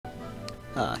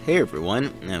Hey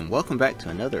everyone, and welcome back to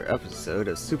another episode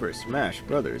of Super Smash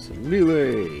Bros.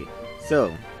 Melee!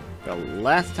 So, the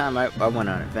last time I went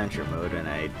on adventure mode, and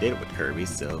I did it with Kirby,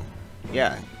 so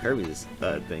yeah, Kirby's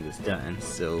thing is done,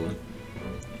 so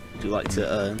would you like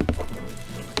to,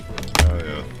 Oh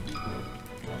yeah.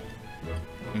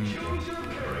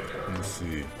 Let's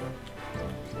see.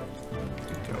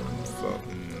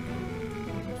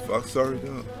 Fox already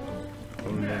done? I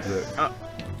don't remember that.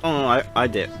 Oh, I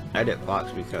did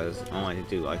Fox because I wanted to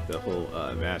do like the whole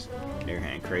mask air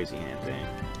hand crazy hand thing.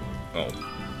 Oh.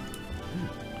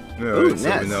 Yeah, Ooh, right, so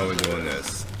Ness. now we're doing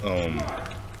this.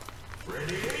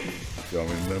 Y'all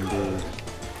remember?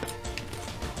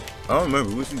 I don't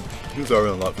remember. He was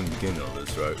already unlocked from the beginning of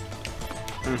this, right?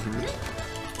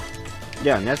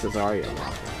 Yeah, Ness is already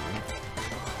unlocked.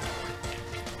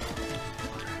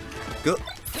 Go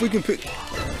freaking pick.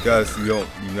 Guys, you're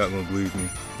not gonna believe me.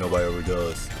 Nobody ever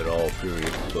does at all, period.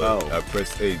 But I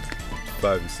pressed 8,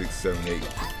 5, 6, 7, 8,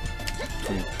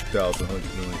 2,100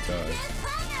 million times.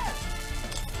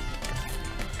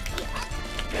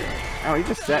 Oh, he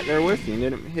just sat there with you and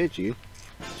didn't hit you.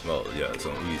 Well, yeah, it's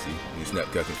on easy. You snap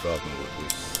Captain Falcon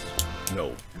with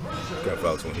no. Captain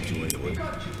Falcon won't hit you anyway.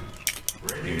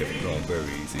 Even if it's going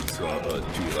very easy, so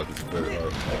treat it like it's very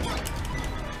hard.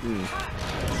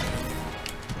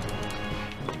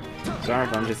 Sorry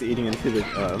if I'm just eating into the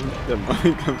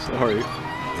mic, I'm sorry.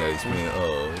 Yeah, he's been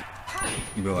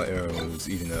you know, like Aaron was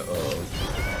eating that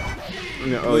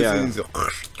Oh yeah.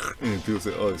 And people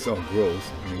say, oh, it sounds gross.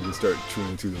 And you just start chewing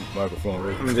into the microphone.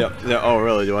 Right? Oh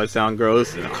really? Do I sound gross?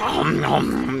 Said,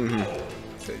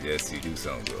 yes, you do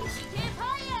sound gross.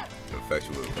 In fact,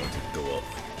 you were going to go up.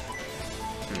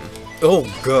 Oh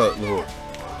God, Lord.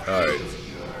 Alright.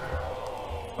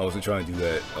 I wasn't trying to do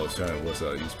that. I was trying to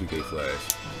use PK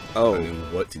Flash. Oh. I knew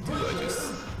what to do. I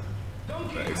just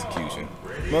my execution.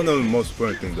 Well, no, the most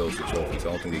important thing though is the trophies. I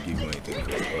don't think they give you anything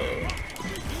for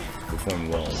performing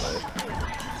well on that.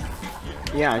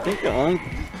 Yeah, I think the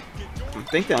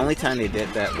only time they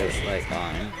did that was like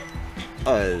on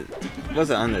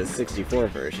wasn't on the 64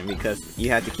 version, because you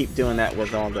had to keep doing that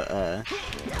with all the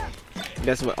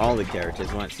that's what all the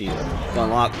characters once you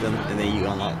unlock them, and then you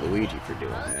unlock Luigi for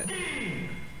doing that.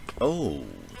 Oh.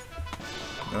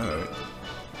 Alright.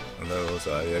 And that was,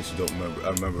 I actually don't remember. I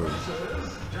remember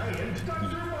you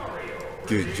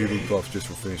did Jigglypuff just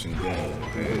for finishing the game,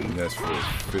 and that's for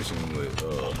finishing with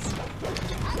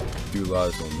few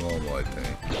lives on normal, I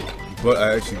think. But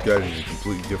I actually got it in a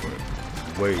completely different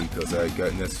way, because I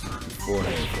got Ness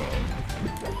beforehand from.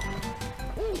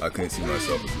 I couldn't see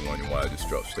myself if you wondering why I just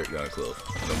dropped straight down the cliff.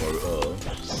 No more,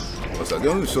 what's that? They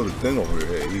don't even show the thing over your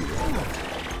head either.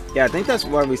 Yeah, I think that's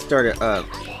why we started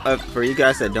for you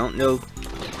guys that don't know,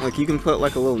 like you can put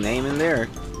like a little name in there,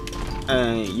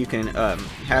 and you can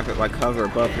have it like hover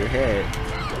above your head,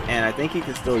 and I think you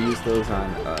can still use those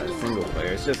on single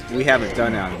player. It's just we haven't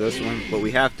done it on this one, but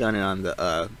we have done it on the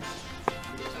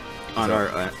on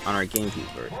our GameCube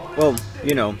version. Well,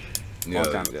 you know, a long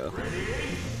time ago.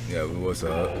 Yeah, it was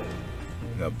a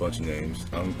bunch of names.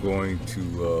 I'm going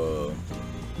to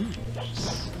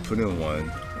put in one.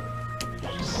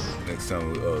 Next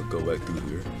time we go back through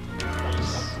here.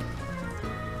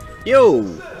 Yo!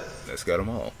 That's got them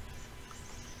all.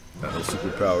 Not no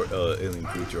superpowered alien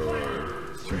creature or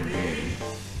human being.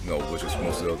 No, which is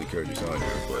most of the other characters on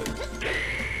here, but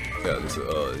yeah, there's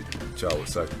a child with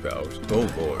psychic powers. Oh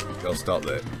Lord, y'all stop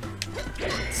that.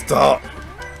 Stop!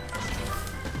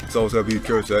 It's always gotta be a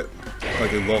character that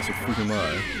like they lost their freaking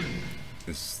mind.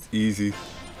 It's easy.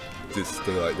 Just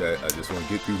stay like that. I just want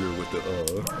to get through here with the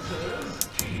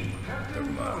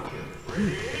never mind.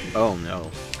 Oh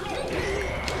no.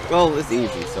 Well, it's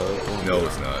easy, so no,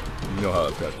 it's not. You know how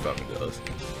a Captain Falcon does.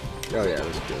 Oh yeah,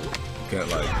 that's good. You can't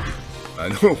like. I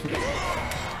know.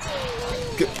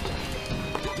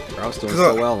 I was doing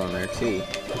so well on there too.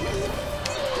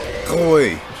 Go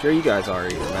away. I'm sure you guys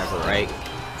already remember, right?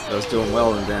 I was doing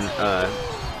well, and then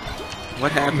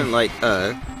what happened? Like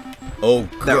oh,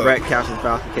 that red Captain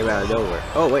Falcon came out of nowhere.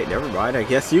 Oh wait, never mind. I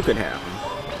guess you could have him.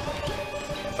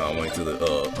 I went to the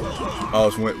I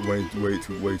was way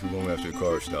too long after the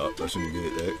car stopped. I shouldn't have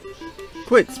did that.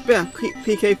 Quit spam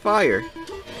PK fire.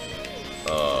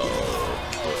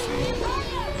 Let's see.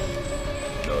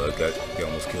 No, that guy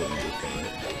almost killed me with that.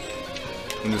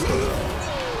 I'm just gonna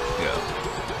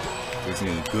just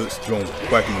need a good strong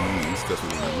whack in the knees. That's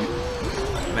what we need.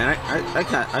 Man, I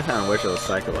kind of wish it was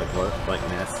Psycho like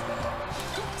Ness.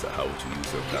 So how would you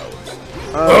use their powers?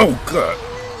 Oh God!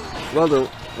 Well,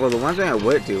 the one thing I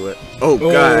would do it. Oh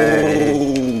God!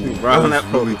 Right on that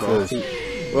really Pokeball. close.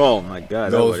 Oh my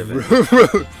God! That would have been.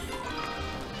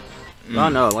 I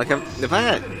don't know. Like if I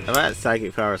had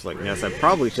psychic powers like this, I'd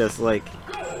probably just like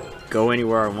go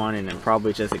anywhere I wanted and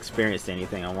probably just experience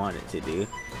anything I wanted to do.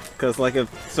 Cause like if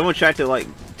someone tried to like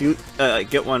do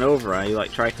get one over on you,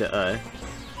 like try to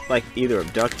like either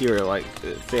abduct you or like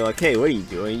say like, hey, what are you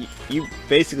doing? You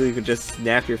basically could just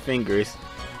snap your fingers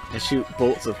and shoot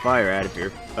bolts of fire out of your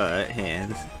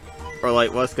hands, or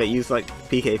like what's got use like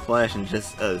PK Flash and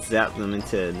just zap them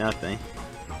into nothing.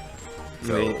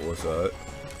 So what's up?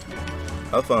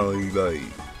 I finally like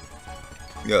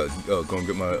gonna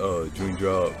get my dream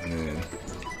job, and then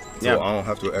so I don't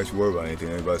have to actually worry about anything.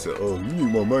 Everybody said, "Oh, you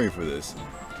need more money for this."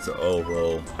 So, oh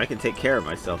well. I can take care of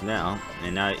myself now,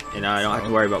 and I don't have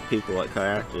to worry about people like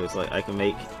characters. Like I can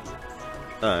make,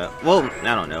 well,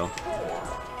 I don't know.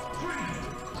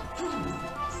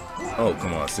 Oh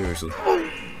come on, seriously.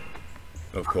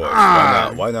 Of course. Why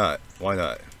not? Why not? Why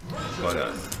not? Why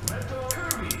not?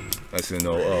 Actually,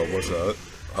 no. What's up?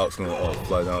 Hawk's gonna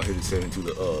fly down, hit his head into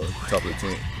the top of the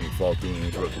tent, and fall through and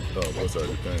interrupt the what's up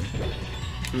the thing.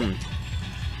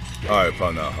 Alright,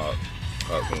 probably not Hawk.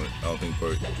 I don't think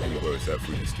any birds have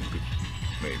freedom stupid.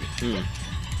 Maybe.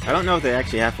 I don't know if they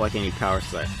actually have like any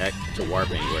powers to warp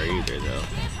anywhere either, though.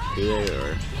 Do they,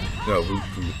 or? No, who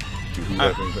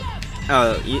have any?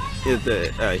 Is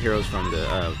the heroes from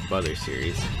the Brother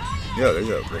series. Yeah, they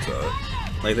got what's up.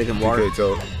 Like they can warp. Okay,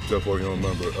 teleport. You don't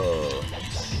remember?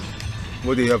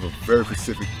 Well, they have a very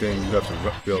specific thing. You have to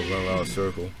be able to run around a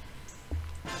circle.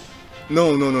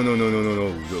 No.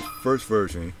 The first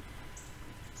version,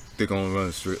 they can only run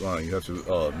a straight line. You have to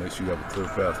make sure you have a clear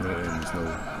path, no enemies, no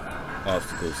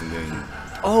obstacles, and then.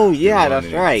 Oh yeah,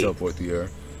 that's right. Teleport the air.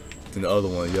 Then the other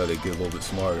one, yeah, they get a little bit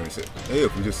smarter and say, hey,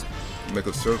 if we just make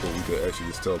a circle, we could actually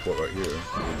just teleport right here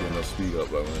and get enough speed up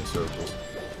by running circles.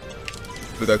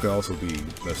 But that can also be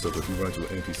messed up if you run into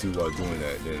an NPC while doing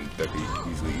that. Then that could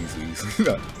easily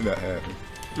not happen.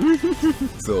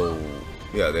 So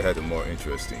yeah, they had the more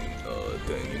interesting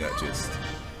thing, not just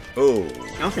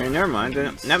Okay, never mind.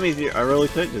 Then that means I really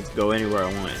could just go anywhere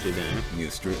I wanted to. Then you need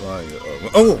a straight line.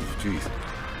 Jeez.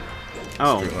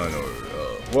 Oh. Straight line or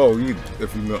well,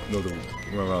 if you know the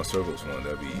run around circles one,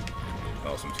 that'd be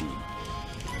awesome too.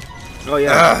 Oh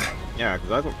yeah. Yeah,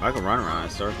 because I can run around in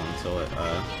a circle until it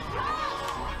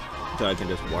until I can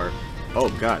just warp. Oh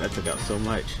god, that took out so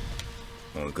much.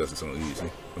 Only because it's on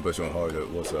easy. I bet you on hard that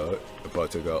what's out. It probably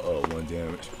took out 1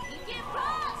 damage.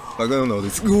 Like I don't know,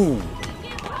 this the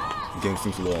game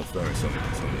seems a little unfair in some of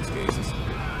these cases.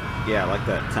 Yeah, like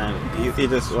that time he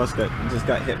just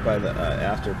got hit by the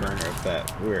afterburner of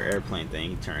that weird airplane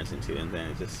thing he turns into, and then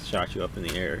it just shot you up in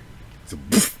the air.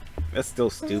 That's still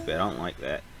stupid. I don't like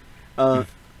that.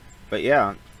 But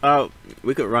yeah,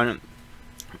 we could run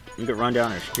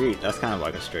down the street. That's kind of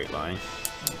like a straight line.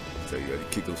 So you gotta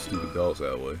kick those stupid dogs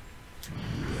that way.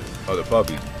 Oh, the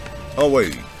puppy. Oh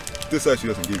wait, this actually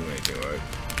doesn't give you anything, right?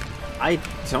 I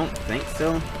don't think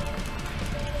so.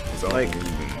 It's like,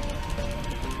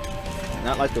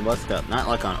 not like the bus stop, not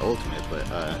like on Ultimate, but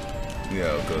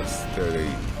yeah, because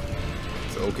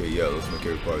so okay, yeah, let's make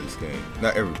every part of this game.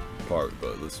 Not every part,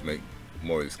 but let's make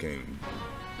more of this game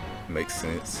make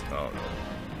sense. I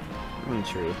don't know.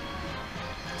 True.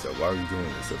 So why are you doing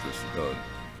this if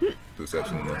there's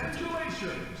actually nothing to it?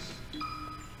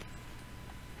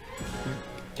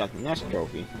 Got the next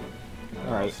trophy.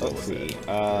 Alright, so let's see.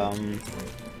 Well,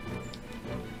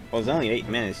 it's only 8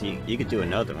 minutes. You could do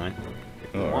another one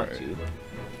if you want to.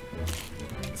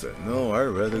 So, no, I'd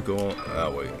rather go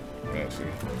on. Wait.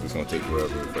 Actually, it's gonna take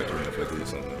forever if I do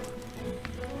something.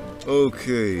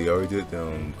 Okay, I already did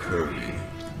down Kirby.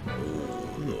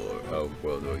 Oh lord, how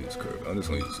well do I use Kirby? I'm just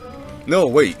gonna use. No,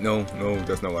 wait, no,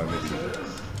 that's not what I meant to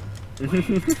do.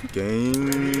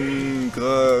 Game,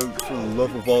 God, for the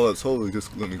love of all that's holy,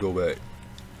 just let me go back.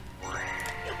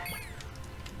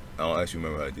 I don't actually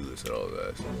remember how to do this at all,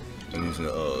 guys. I'm using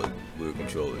the weird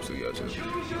controller, so yeah, just.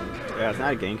 Yeah, it's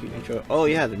not a GameCube controller. Oh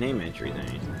yeah, the name entry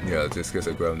thing. Yeah, just guess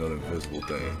I grabbed another invisible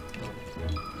thing.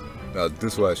 Now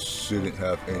this way I shouldn't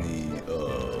have any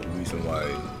reason why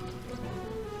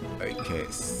I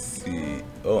can't see.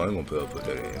 Oh, I'm gonna put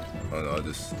that in. Oh no, I'll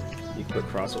just. You can put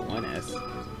cross with 1S.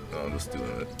 No, I'm just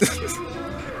doing it. I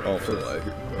don't feel like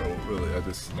it. No, really, I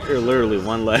just. You're literally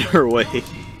 1 letter away.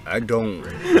 I don't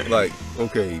like.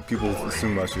 Okay, people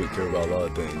assume I should care about a lot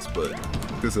of things, but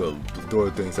there's a plethora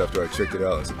of things after I checked it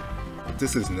out. And said,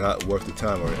 this is not worth the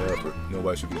time or effort.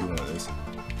 Nobody should be doing this.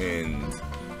 And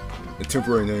the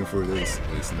temporary name for this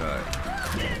is not.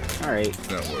 Alright. It's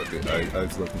not worth it. I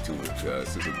just looked into it,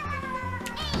 guys.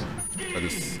 I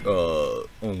just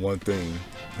on one thing,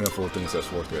 handful of things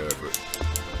that's worth the effort.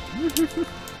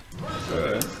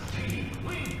 Okay.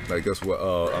 Like that's what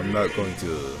I'm not going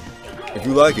to. If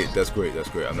you like it, that's great. That's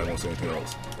great. I'm not gonna say anything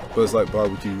else. But it's like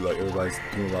barbecue. Like everybody's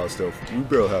doing a lot of stuff. We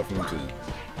barely have room to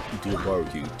do a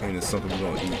barbecue, and it's something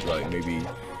we're gonna eat. Like maybe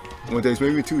 1 day,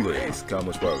 maybe 2 days. How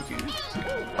much barbecue?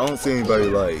 I don't see anybody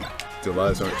like their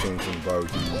lives aren't changed from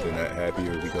barbecue. They're not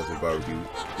happier because of barbecue.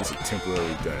 It's a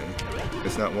temporary thing.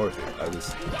 It's not worth it. I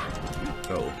just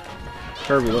no.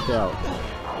 Kirby, look out.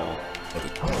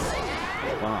 Okay.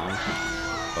 Wow.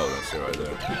 Oh, that's it right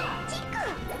there.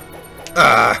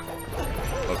 Ah!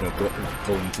 I was gonna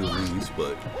pull him to the leaves,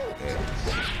 but yeah.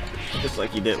 Just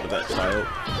like you did with that child.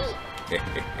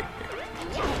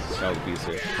 Child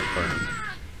abuser. Confirmed.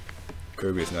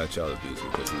 Kirby is not a child abuser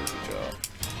because he was a child.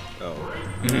 Oh,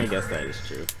 I guess that is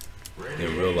true.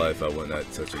 In real life, I would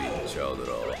not touch a child at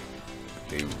all.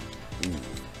 They, ooh.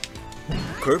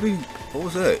 Kirby, what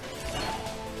was that?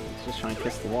 He's just trying to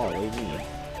kiss the wall. What do you mean?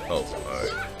 Oh,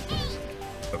 alright.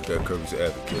 I forgot Kirby's an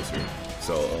avid kisser.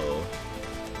 So,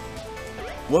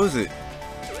 what is it?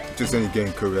 Just any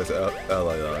game Kirby has an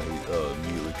ally on, he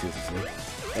immediately kisses him.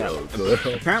 Yeah,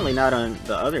 So, apparently not on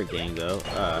the other game though.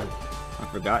 On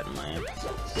Forgotten Land.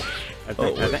 I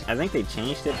think they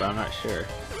changed it, but I'm not sure.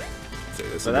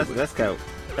 But that's kind of.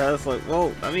 I was like,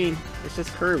 well, I mean, it's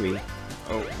just Kirby.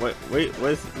 Oh, what do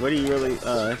you really,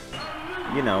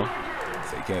 you know?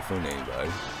 So you can't find anybody.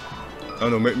 I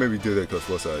don't know, maybe do that because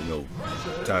plus I know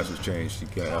times have changed. You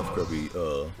can't have Kirby,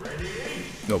 a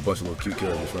bunch of little cute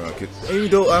characters around kids. Even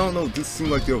though I don't know, this seems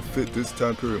like they'll fit this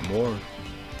time period more.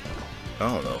 I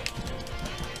don't know.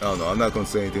 I'm not gonna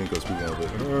say anything because people are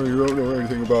like, oh, you don't know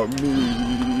anything about me.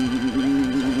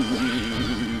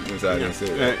 I didn't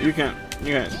say that. You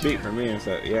can't speak for me and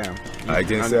say, yeah. I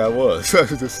didn't say I was. I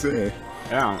was just saying.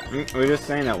 Yeah, we're just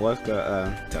saying that was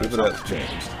the Times have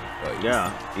changed. Like,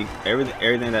 yeah,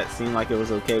 everything that seemed like it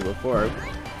was okay before,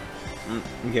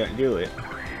 you can't do it.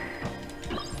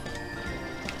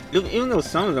 Even though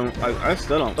some of them, I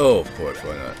still don't. Oh, of course,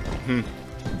 why not?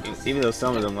 Even though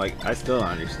some of them, like, I still don't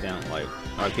understand, like,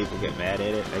 why people get mad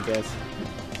at it, I guess.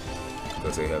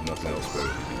 Because they have nothing else better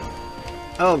to do.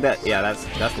 Oh, that's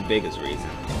the biggest reason.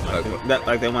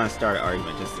 Like they want to start an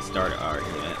argument just to start an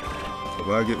argument.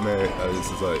 When I get mad,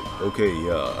 this is like, okay,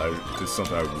 yeah, this is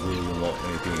something I really don't want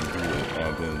anything to do with.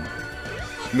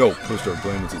 Then, push or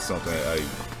blame into something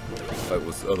I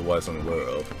was otherwise unaware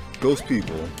of. Those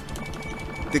people,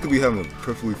 they could be having a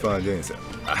perfectly fine day and say,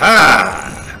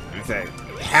 aha!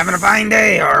 Having a fine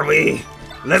day, are we?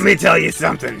 Let me tell you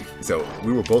something. So,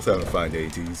 we were both having a fine day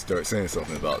until you start saying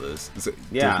something about this.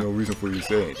 Yeah. There's no reason for you to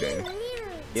say anything.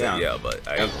 Yeah. Yeah, but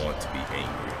I want to be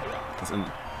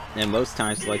angry. And most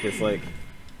times, like, it's like,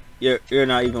 you're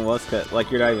not even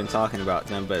you're not even talking about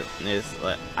them, but it's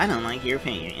like, I don't like your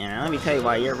opinion, and let me tell you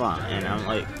why you're wrong. And I'm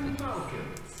like,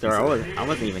 sir, I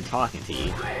wasn't even talking to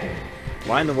you.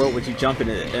 Why in the world would you jump in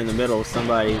the middle of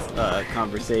somebody's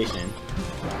conversation,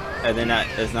 and then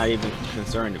is not even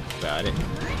concerned about it?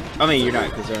 I mean, you're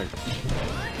not concerned.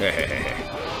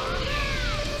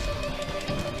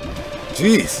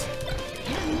 Jeez,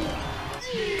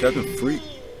 Captain Freak.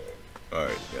 All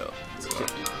right, yeah.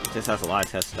 Just has a lot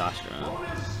of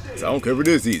testosterone. So I don't care if it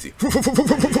is easy. But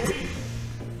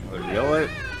you know what?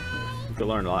 You could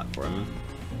learn a lot from him.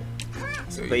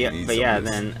 So But yeah,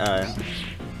 then as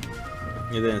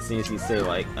soon as you say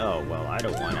like, oh well, I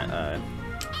don't want to.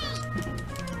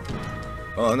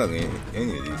 Oh, I'm not gonna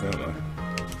any of these, am I?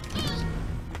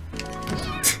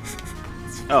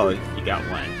 Oh, you got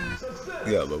one.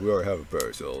 Yeah, but we already have a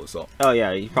bird, so it's all. Oh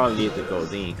yeah, you probably need the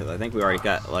Goldine because I think we already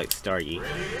got like Stargy.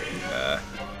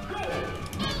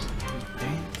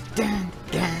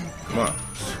 Come on.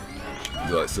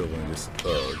 You like Silver and just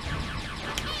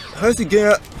how's he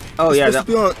get out? Oh yeah,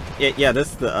 yeah. This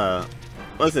is the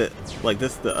what's it like?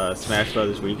 This is the Smash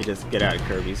Brothers where you can just get out of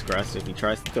Kirby's grasp if he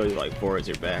tries to throw you like forwards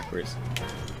or backwards.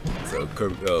 So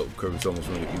Kirby's almost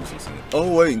running useless in it.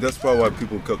 Oh wait, that's probably why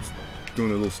people kept doing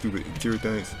the little stupid cheer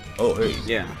things. Oh hey.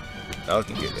 Yeah. I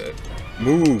can get that.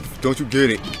 Move! Don't you get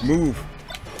it? Move!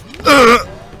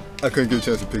 I couldn't get a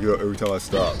chance to pick it up every time I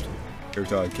stopped. Every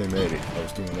time I came at it, I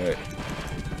was doing that.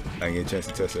 I didn't get a chance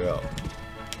to test it out.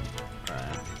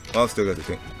 I still got the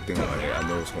thing in my head. I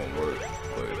know it's gonna work,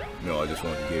 but no, I just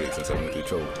wanted to get it since I went through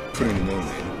trouble putting the name in.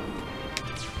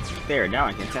 There, now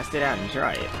I can test it out and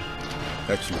try it.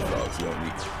 That's you, Fox. You don't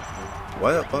need.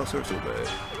 Why that box hurt so bad?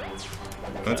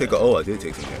 I'm gonna take a. Oh, I did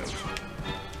take some damage.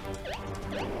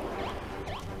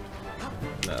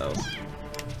 No.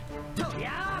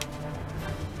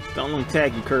 Don't let him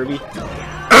tag you, Kirby.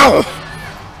 Ow!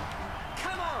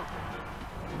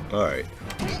 Alright.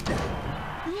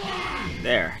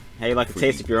 There. How you like the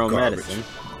taste of your own garbage. medicine?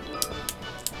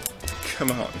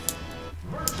 Come on.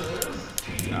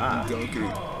 Ah. Donkey.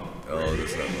 Oh,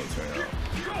 this is not gonna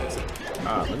turn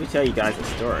out. Let me tell you guys a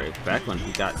story. Back when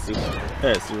he got Super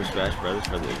Smash Brothers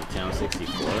for the Nintendo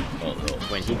 64,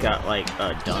 when he got like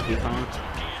Donkey Kong,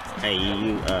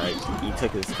 and you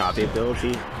took his copy ability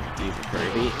using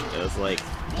Kirby. It was like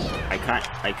I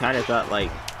kind of thought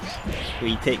like when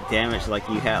you take damage, like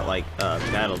you had like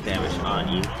battle damage on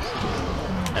you,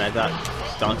 and I thought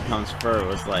Donkey Kong's fur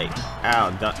was like,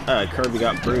 ow, Kirby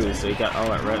got bruised, so he got all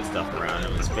that red stuff around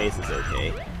him. His face is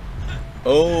okay.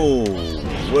 Oh,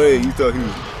 wait, you thought he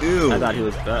was ill? I thought he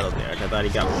was battle damage. I thought he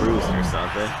got bruised or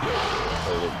something.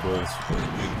 Oh, of course.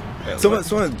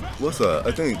 Someone, what's that?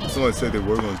 I think somebody said they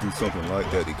were going to do something like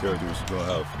that. The characters were going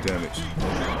to have damage.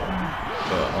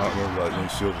 I don't remember, like, when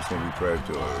Shield was going to be cracked,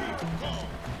 or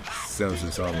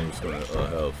Samus's armor was going to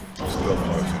have scuff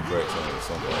marks and cracks on it, or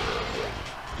something like that.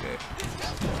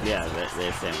 Yeah,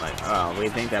 they're saying like, oh, we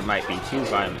think that might be too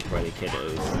violent for the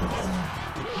kiddos.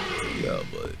 Yeah,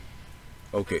 but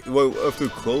okay. Well, if the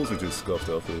clothes are just scuffed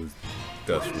up,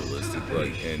 that's realistic,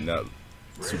 like, and not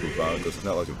super violent, because it's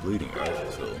not like a bleeding,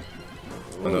 right? So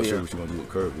I'm not sure what you're gonna do with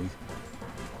Kirby.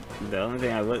 The only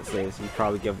thing I would say is you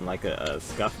probably give him like a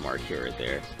scuff mark here or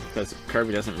there, because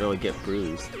Kirby doesn't really get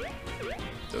bruised.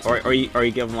 Or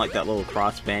you give him like that little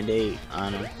cross band-aid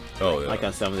on him. Oh yeah. Like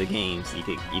on some of the games, you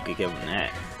could give him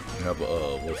that. You have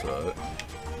what's that?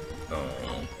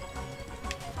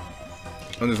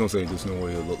 I'm just gonna say there's no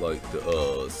way it look like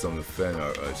the some of the fan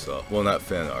art I saw. Well, not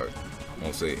fan art. I'm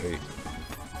gonna say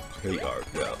hate art.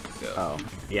 Yeah. Oh,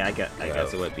 yeah. I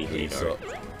guess it would be hate art.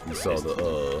 You saw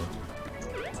the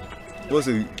what's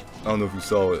it? I don't know if you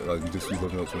saw it. Like you just be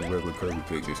looking up some regular Kirby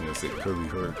pictures and it said Kirby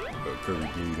hurt or Kirby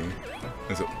bleeding.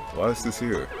 And so why is this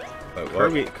here? Like,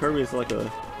 Kirby is like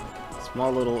a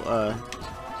small little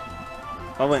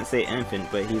I wouldn't say infant,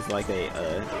 but he's like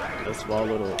a small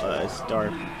little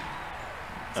star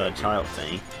child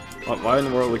thing. Why in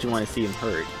the world would you want to see him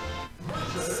hurt?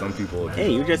 Some people.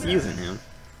 Hey, you're just using him.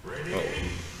 Oh,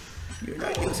 you're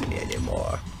not using me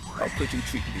anymore. How could you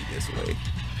treat me this way?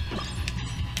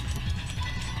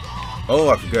 Oh,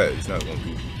 I forgot. It's not going to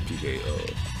be PK.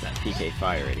 It's not PK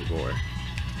Fire anymore.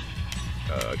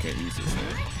 I can't use this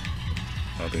thing.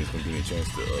 I don't think it's going to give me a chance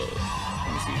to.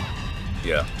 Let me see.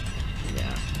 Yeah.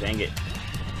 Yeah. Dang it.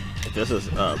 If this was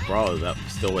Brawl, that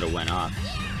still would have went off.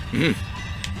 He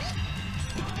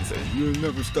said, "You'll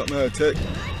never stop my attack."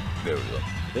 There we go.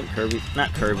 I think Kirby,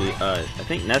 not Kirby. I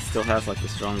think Ness still has like the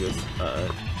strongest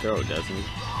throw, doesn't he?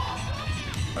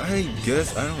 I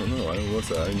guess I don't know. I don't know what's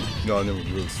that. I never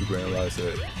really super analyzed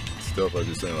that stuff. I was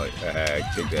just saying like,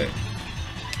 take that.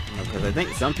 Because I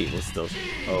think some people still.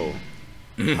 Oh.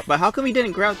 But how come he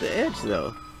didn't grab the edge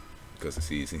though? Because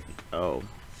it's easy. Oh.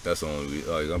 That's the only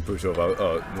reason. Like, I'm pretty sure if I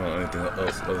know anything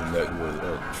else other than that, you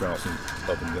would trouncing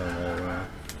up and down all around.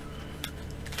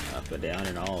 Up and down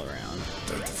and all around.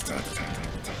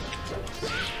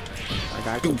 I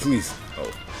got you. Please.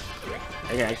 Oh. I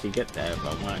can actually get that if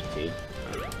I wanted to.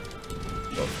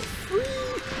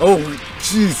 Oh,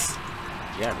 jeez.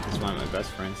 Yeah, because one of my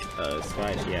best friends,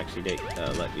 Sky, she actually did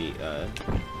let me.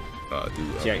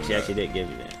 She actually did give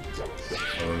me that.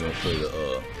 I'm gonna play the.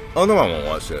 Oh no, I won't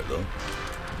watch that though.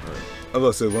 I was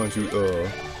about to say, why don't you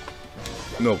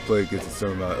get the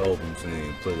certain amount of albums and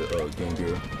then play the Game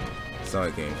Gear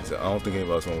Sonic games. I don't think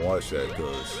anybody's gonna watch that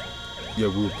because yeah,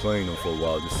 we were playing them for a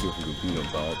while just to see if we could beat them,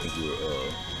 but I don't think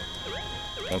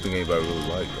I don't think anybody really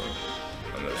liked them.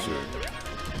 I'm not sure.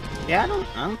 Yeah, I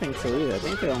don't think so either. I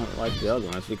think they don't like the other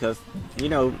ones because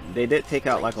they did take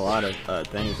out like a lot of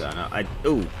things on it.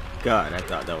 Oh God, I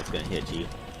thought that was gonna hit you.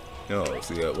 No,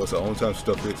 see, what's the only time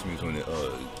stuff hits me is when it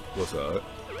what's that?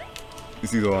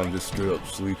 It's either I'm just straight up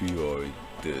sleepy or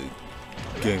the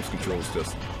game's controls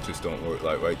just don't work.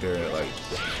 Like right there, like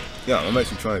yeah, I'm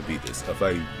actually trying to beat this. If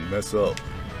I mess up,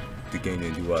 the game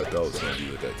didn't do what I thought it was gonna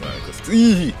do at that time. Cause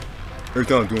every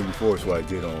time I'm doing before is what I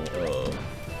did on.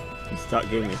 Stop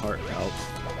giving me heart palps.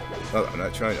 I'm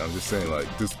not trying. I'm just saying like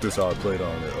this how I played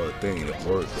on the thing and it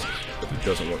works. If it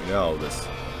doesn't work now, that's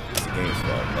the game's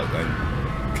fault. Like I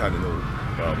kind of know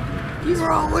what I'm doing.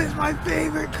 You're always my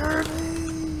favorite, Kirby.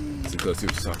 It's because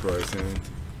you're Sakurai's hand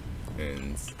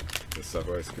and the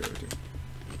Sakurai's character.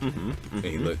 And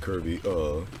he let Kirby.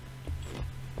 What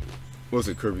was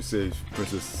it? Kirby saved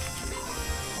Princess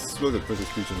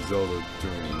Peach and Zelda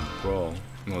during Brawl.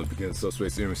 No, the beginning of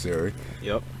Subspace Emissary.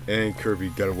 Yep. And Kirby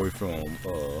got away from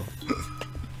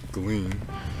Gleam.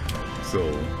 So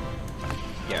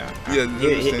yeah. He's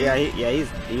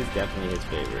definitely his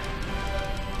favorite.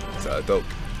 So I thought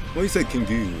when you said King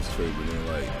Dedede was his favorite, then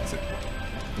like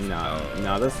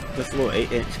No, this little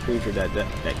 8-inch creature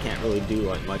that can't really do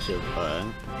like much of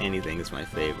anything is my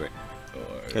favorite.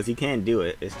 Because he can do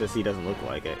it, it's just he doesn't look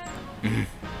like it.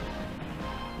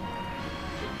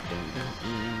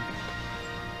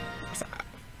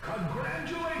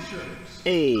 Congratulations!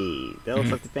 Hey, that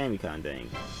looks like the Famicom thing.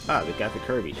 Ah, they got the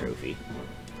Kirby trophy.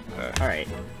 Alright.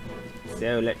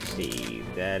 So let's see.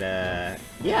 That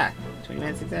yeah, 20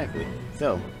 minutes exactly.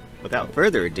 So, without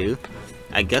further ado,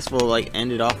 I guess we'll like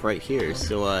end it off right here.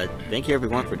 So thank you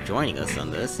everyone for joining us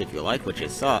on this. If you like what you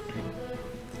saw.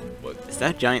 What? Is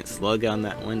that giant slug on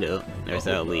that window? Or is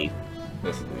that a leaf?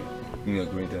 That's a leaf. You know,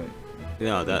 green thing.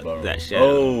 No, that shadow.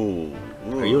 Oh!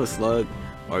 Are you a slug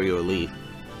or are you a leaf?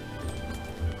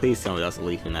 Please tell me that's a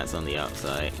leaf and that's on the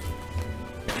outside.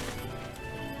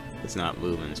 It's not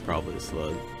moving, it's probably a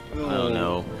slug. I don't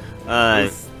know.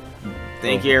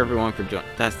 Thank you everyone for joining.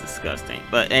 That's disgusting.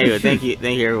 But anyway, thank you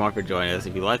everyone for joining us.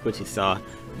 If you like what you saw,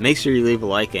 make sure you leave a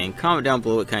like and comment down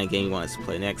below what kind of game you want us to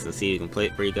play next and see if we can play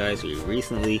it for you guys. We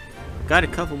recently got a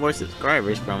couple more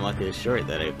subscribers from like a short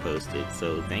that I posted,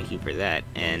 so thank you for that.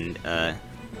 And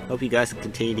hope you guys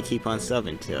continue to keep on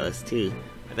subbing to us too.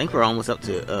 I think we're almost up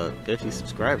to 50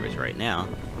 subscribers right now.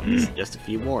 Just a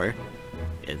few more,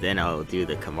 and then I'll do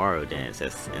the Camaro dance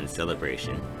as in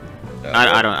celebration.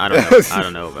 I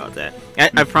don't know about that.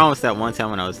 I promised that one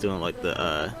time when I was doing like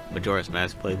the Majora's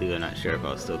Mask playthrough. I'm not sure if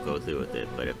I'll still go through with it,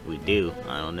 but if we do,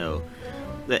 I don't know.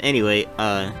 But anyway,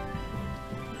 I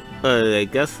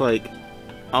guess like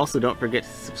also don't forget to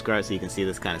subscribe so you can see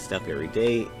this kind of stuff every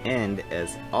day. And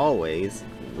as always,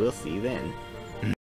 we'll see you then.